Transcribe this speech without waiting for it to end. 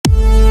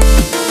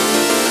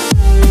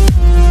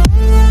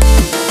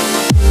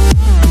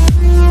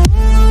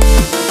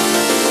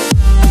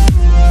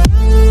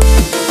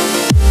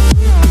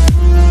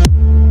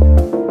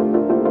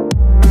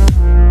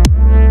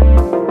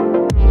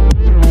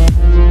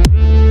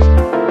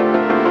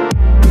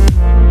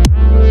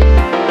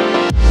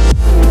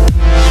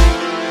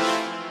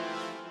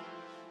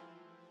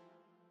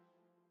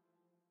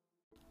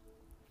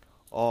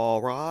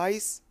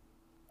Guys,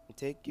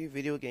 take your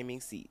video gaming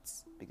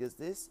seats, because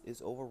this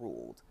is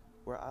Overruled,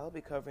 where I'll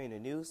be covering the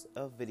news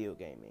of video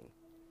gaming.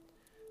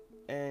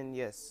 And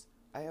yes,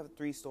 I have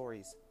 3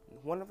 stories.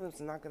 One of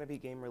them's not going to be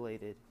game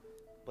related,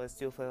 but I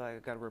still feel like I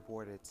gotta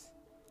report it.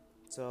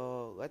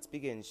 So let's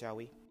begin, shall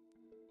we?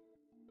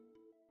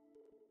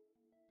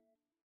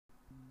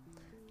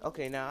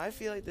 Okay, now I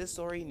feel like this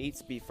story needs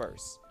to be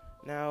first.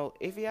 Now,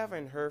 if you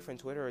haven't heard from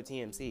Twitter or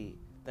TMZ,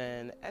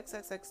 then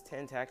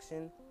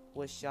XXXTentacion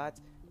was shot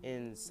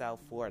in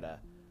South Florida.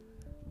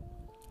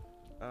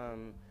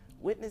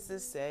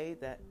 Witnesses say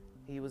that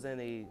he was in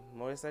a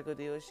motorcycle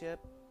dealership,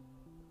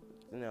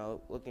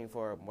 looking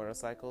for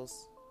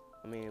motorcycles.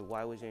 I mean,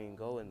 why would you even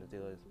go in the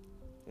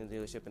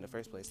dealership in the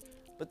first place?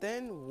 But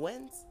then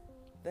once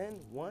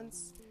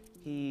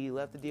he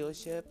left the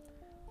dealership,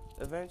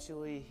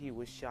 eventually he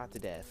was shot to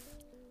death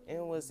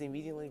and was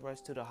immediately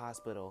rushed to the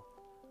hospital.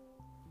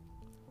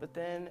 But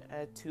then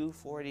at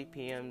 2:40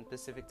 p.m.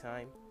 Pacific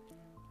time,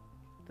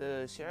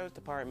 the sheriff's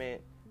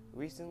department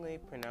recently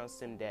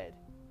pronounced him dead.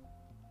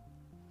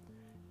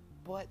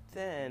 But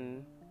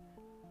then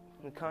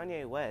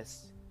Kanye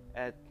West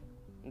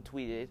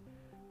tweeted,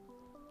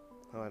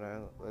 hold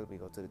on, let me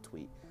go to the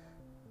tweet.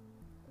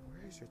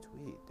 Where is your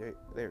tweet?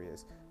 There he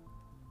is.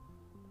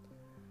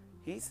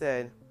 He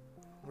said,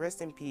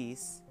 "Rest in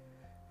peace,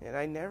 and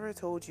I never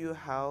told you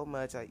how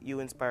much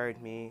you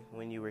inspired me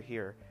when you were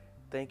here.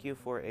 Thank you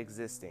for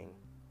existing."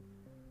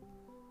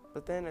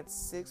 But then at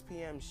 6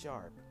 p.m.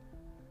 sharp,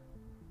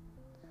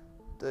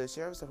 the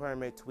sheriff's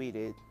department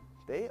tweeted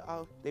they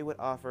would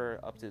offer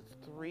up to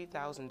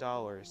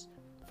 $3,000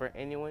 for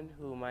anyone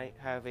who might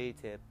have a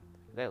tip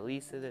that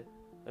leads to the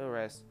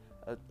arrest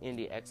in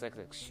the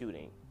XXX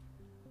shooting.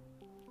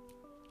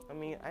 I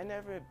mean, I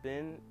never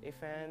been a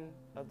fan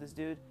of this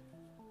dude,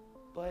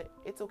 but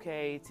it's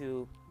okay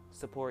to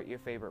support your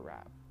favorite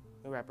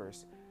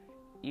rappers,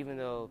 even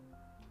though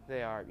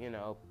they are,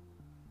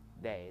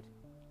 dead.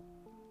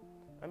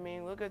 I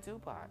mean, look at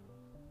Tupac.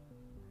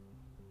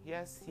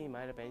 Yes, he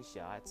might have been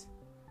shot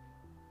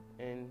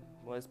and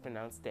was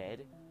pronounced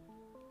dead,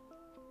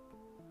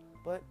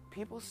 but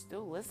people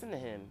still listen to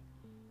him.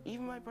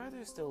 Even my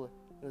brother still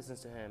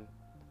listens to him.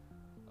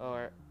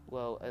 Or,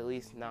 well, at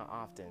least not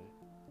often.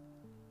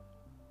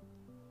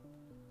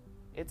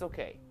 It's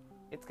okay.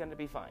 It's gonna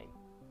be fine.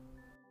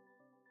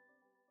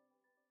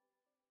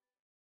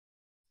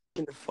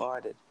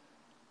 Farted.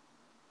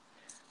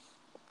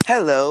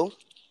 Hello.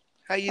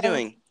 How you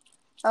doing?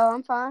 Oh,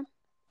 I'm fine.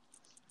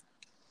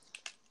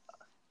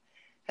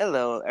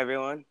 Hello,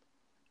 everyone.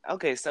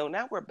 Okay, so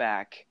now we're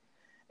back.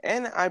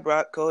 And I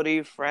brought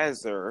Cody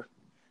Fraser.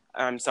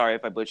 I'm sorry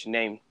if I butchered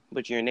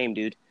your name,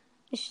 dude.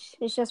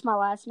 It's just my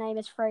last name.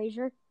 It's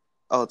Fraser.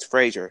 Oh, it's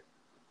Fraser.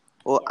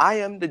 Well, Yep. I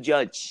am the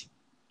judge,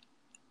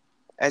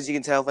 as you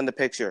can tell from the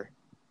picture.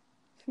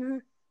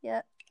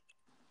 Yep.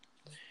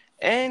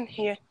 And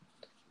he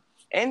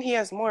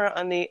has more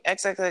on the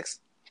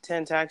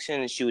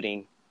XXXTentacion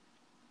shooting.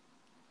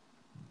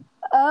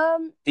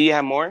 Do you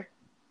have more?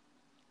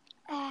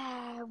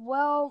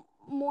 Well,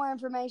 more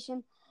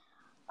information.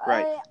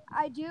 Right.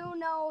 I do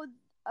know.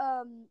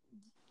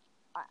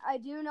 I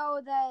do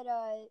know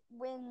that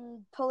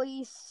when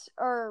police,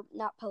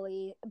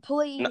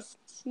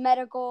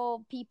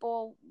 medical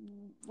people,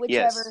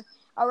 whichever,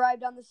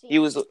 arrived on the scene.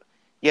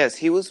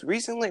 He was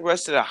recently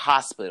rushed to the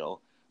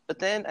hospital, but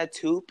then at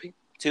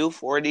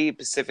 2:40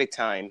 Pacific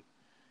time,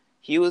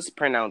 he was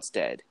pronounced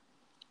dead.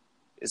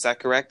 Is that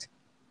correct?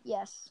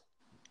 Yes.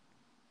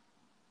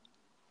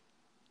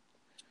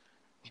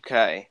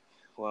 Okay.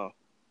 Well,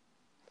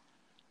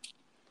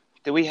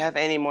 do we have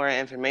any more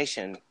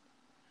information?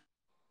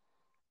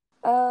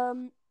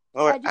 How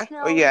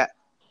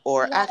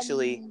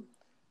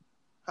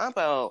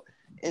about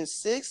in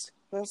 6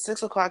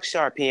 o'clock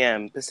sharp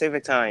p.m.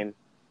 Pacific time,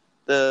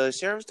 the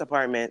sheriff's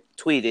department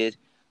tweeted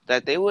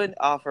that they would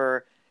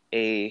offer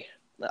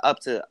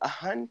up to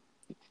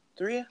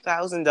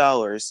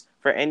 $3,000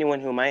 for anyone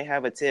who might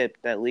have a tip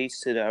that leads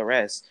to the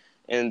arrest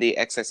in the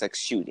XXX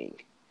shooting.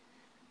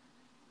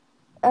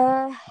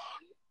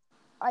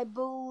 I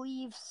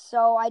believe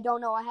so. I don't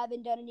know. I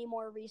haven't done any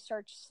more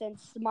research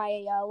since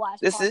my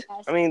last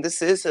podcast. This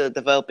is a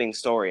developing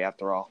story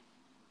after all.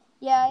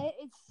 Yeah,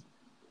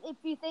 if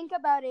you think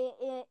about it,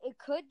 it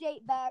could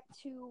date back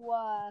to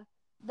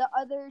the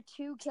other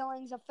 2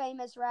 killings of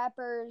famous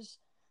rappers,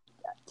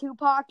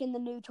 Tupac and the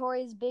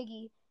Notorious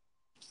Biggie.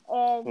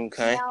 And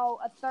now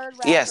a 3rd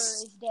rapper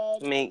is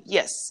dead. I mean,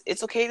 yes,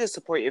 it's okay to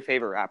support your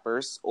favorite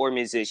rappers or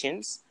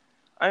musicians.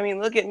 I mean,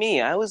 look at me.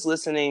 I was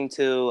listening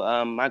to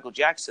Michael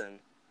Jackson.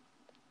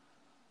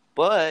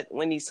 But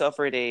when he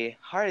suffered a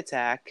heart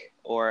attack,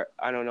 or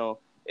I don't know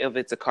if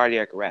it's a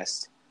cardiac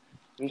arrest.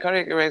 And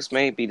cardiac arrest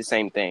may be the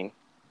same thing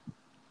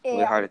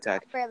with heart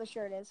attack. I'm fairly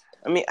sure it is.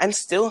 I mean, I'm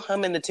still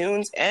humming the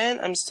tunes, and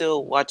I'm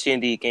still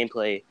watching the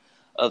gameplay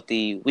of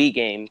the Wii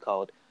game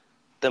called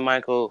the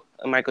Michael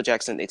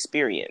Jackson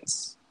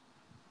Experience.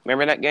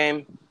 Remember that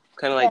game?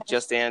 Kind of like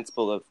Just Dance,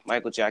 full of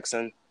Michael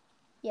Jackson.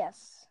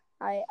 Yes,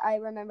 I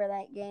remember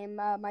that game.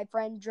 My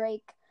friend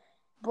Drake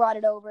brought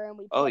it over and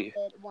we played it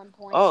at one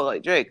point. Oh,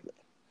 like Drake.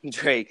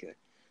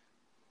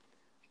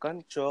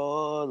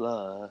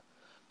 Controller.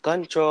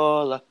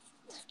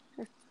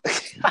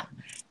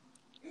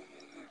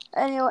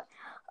 Anyway,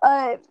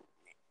 XXX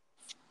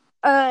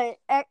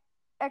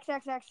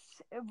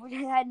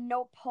had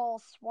no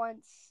pulse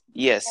once.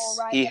 Yes,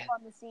 Up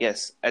on the scene.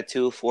 Yes, at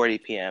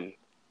 2:40 p.m.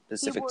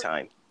 Pacific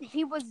time.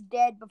 He was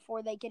dead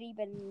before they could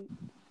even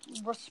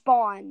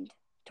respond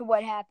to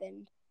what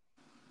happened.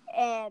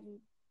 And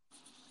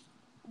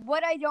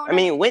what I don't. I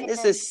mean,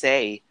 witnesses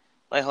say.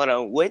 Like, hold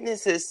on.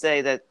 Witnesses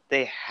say that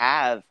they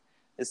have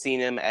seen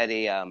him at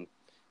a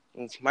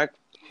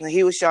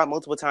he was shot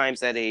multiple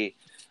times at a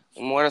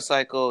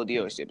motorcycle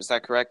dealership. Is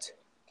that correct?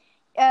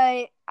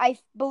 I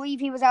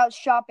believe he was out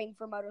shopping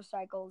for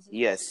motorcycles.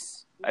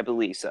 Yes, I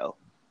believe so.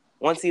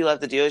 Once he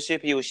left the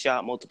dealership, he was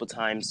shot multiple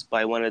times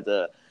by one of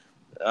the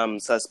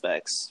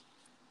suspects.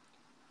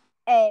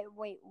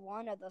 Wait,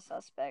 one of the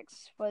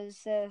suspects was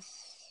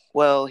this?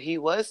 Well, he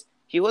was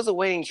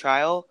awaiting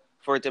trial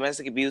for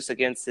domestic abuse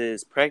against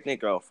his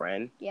pregnant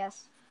girlfriend.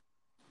 Yes.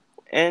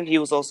 And he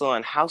was also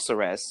on house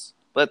arrest,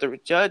 but the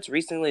judge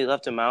recently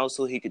left him out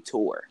so he could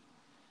tour.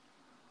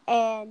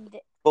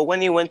 But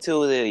when he went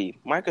to a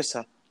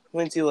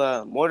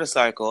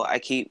motorcycle, I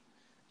keep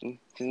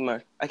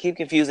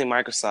confusing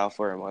Microsoft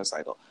for a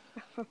motorcycle.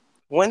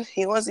 Once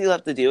he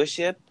left the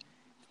dealership,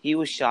 he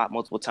was shot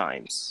multiple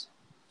times.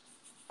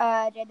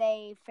 Did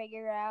they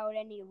figure out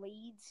any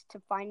leads to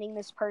finding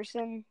this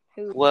person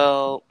who?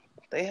 Well,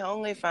 they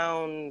only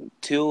found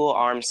 2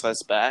 armed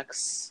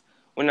suspects.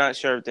 We're not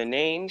sure of their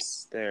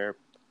names, their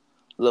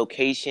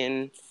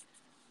location,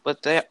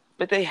 but they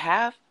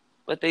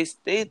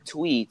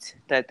tweet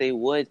that they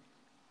would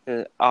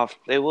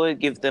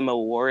give them a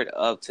reward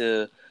up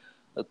to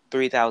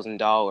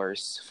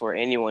 $3,000 for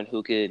anyone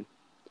who could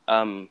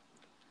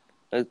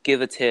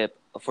give a tip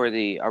for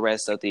the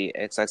arrest of the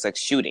XXX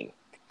shooting.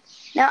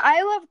 Now,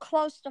 I live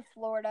close to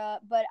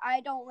Florida, but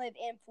I don't live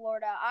in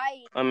Florida.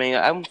 I mean,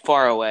 I'm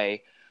far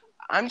away.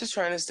 I'm just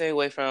trying to stay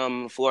away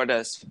from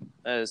Florida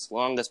as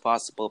long as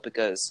possible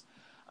because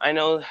I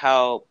know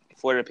how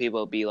Florida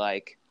people be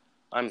like.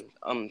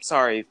 I'm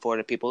sorry,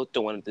 Florida people.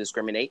 Don't want to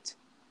discriminate.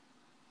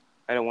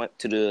 I don't want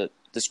to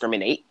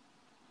discriminate.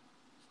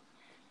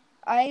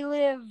 I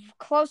live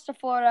close to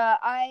Florida.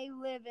 I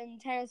live in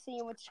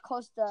Tennessee, which is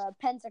close to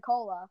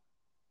Pensacola.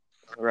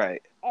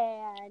 Right.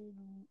 And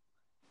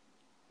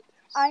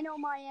I know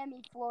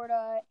Miami,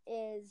 Florida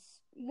is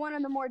one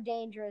of the more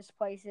dangerous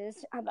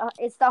places.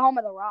 It's the home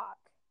of the Rock.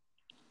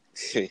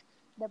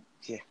 The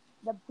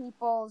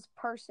people's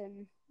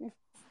person.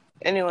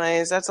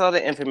 Anyways, that's all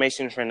the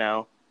information for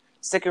now.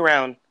 Stick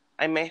around.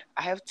 I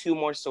have 2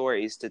 more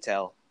stories to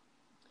tell.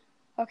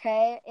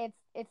 Okay,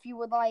 if you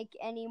would like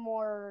any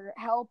more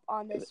help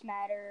on this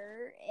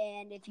matter,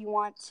 and if you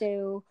want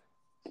to,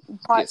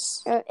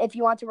 if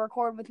you want to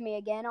record with me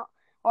again,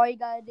 all you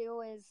gotta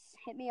do is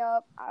hit me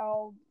up.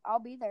 I'll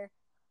be there.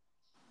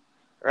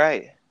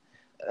 Right.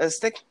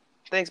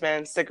 Thanks,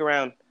 man. Stick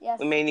around. Yes.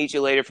 We may need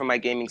you later for my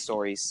gaming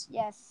stories.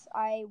 Yes,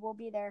 I will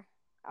be there.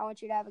 I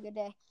want you to have a good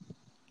day.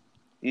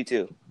 You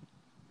too.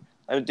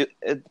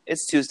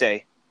 It's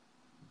Tuesday.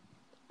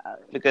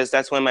 Because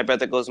that's when my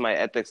brother goes to my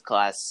ethics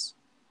class.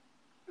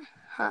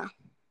 Huh.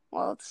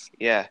 Well, it's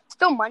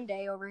still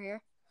Monday over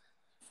here.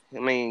 I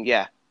mean,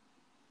 yeah.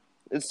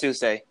 It's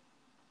Tuesday.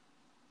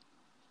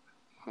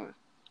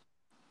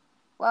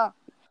 Well.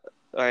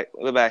 Alright,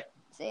 bye-bye.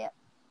 See ya.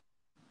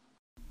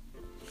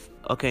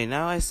 Okay,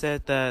 now I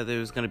said that there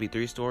was going to be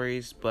 3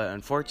 stories, but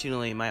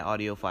unfortunately my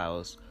audio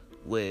files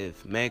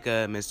with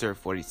Mega Mr.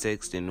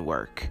 46 didn't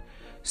work.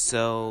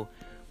 So,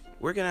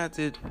 we're going to have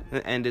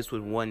to end this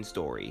with 1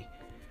 story.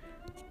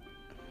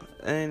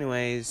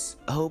 Anyways,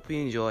 I hope you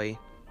enjoy.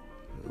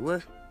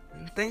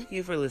 Thank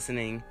you for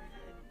listening.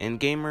 And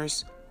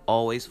gamers,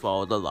 always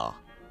follow the law.